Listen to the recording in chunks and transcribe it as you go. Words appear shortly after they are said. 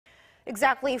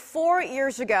Exactly 4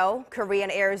 years ago, Korean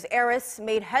Air's heiress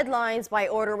made headlines by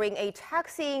ordering a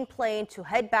taxiing plane to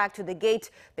head back to the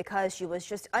gate because she was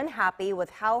just unhappy with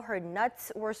how her nuts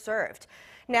were served.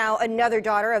 Now, another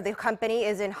daughter of the company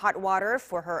is in hot water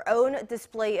for her own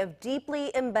display of deeply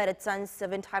embedded sense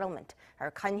of entitlement.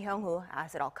 Our Hyeong-woo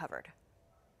has it all covered.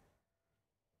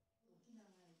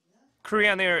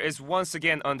 Korean Air is once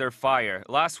again under fire.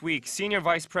 Last week, Senior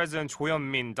Vice President Cho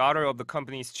Hyun-min, daughter of the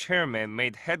company's chairman,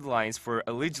 made headlines for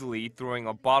allegedly throwing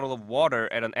a bottle of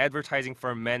water at an advertising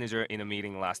firm manager in a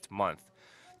meeting last month.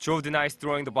 Cho denies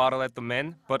throwing the bottle at the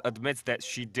man, but admits that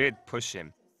she did push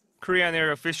him. Korean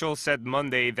Air officials said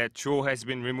Monday that Cho has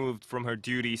been removed from her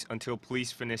duties until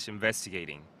police finish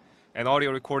investigating. And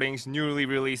audio recordings newly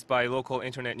released by local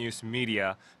internet news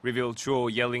media revealed Cho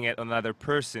yelling at another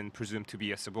person presumed to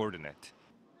be a subordinate.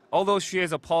 Although she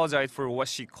has apologized for what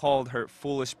she called her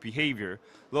foolish behavior,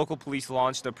 local police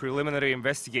launched a preliminary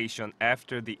investigation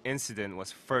after the incident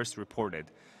was first reported.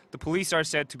 The police are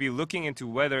said to be looking into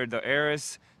whether the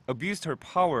heiress abused her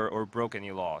power or broke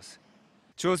any laws.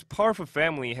 Cho's powerful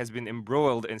family has been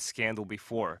embroiled in scandal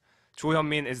before. Cho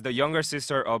Hyun-min is the younger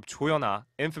sister of Cho Hyun-ah,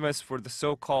 infamous for the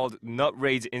so-called nut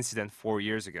rage incident 4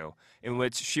 years ago, in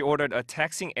which she ordered a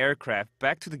taxiing aircraft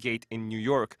back to the gate in New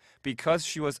York because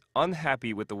she was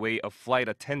unhappy with the way a flight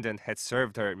attendant had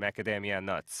served her macadamia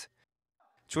nuts.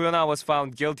 Cho Hyun-ah was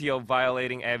found guilty of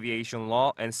violating aviation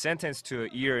law and sentenced to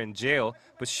a year in jail,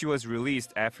 but she was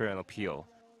released after an appeal.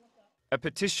 A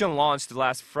petition launched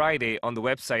last Friday on the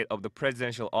website of the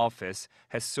presidential office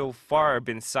has so far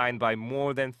been signed by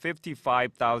more than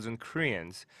 55,000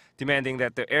 Koreans, demanding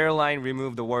that the airline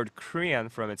remove the word Korean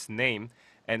from its name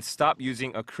and stop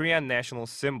using a Korean national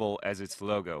symbol as its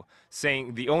logo,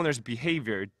 saying the owner's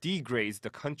behavior degrades the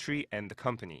country and the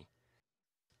company.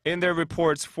 In their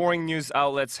reports, foreign news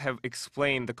outlets have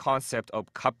explained the concept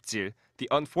of gapjil, the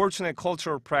unfortunate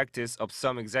cultural practice of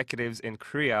some executives in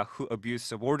Korea who abuse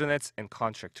subordinates and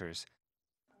contractors.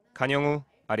 Hyeong-woo,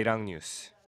 Arirang News.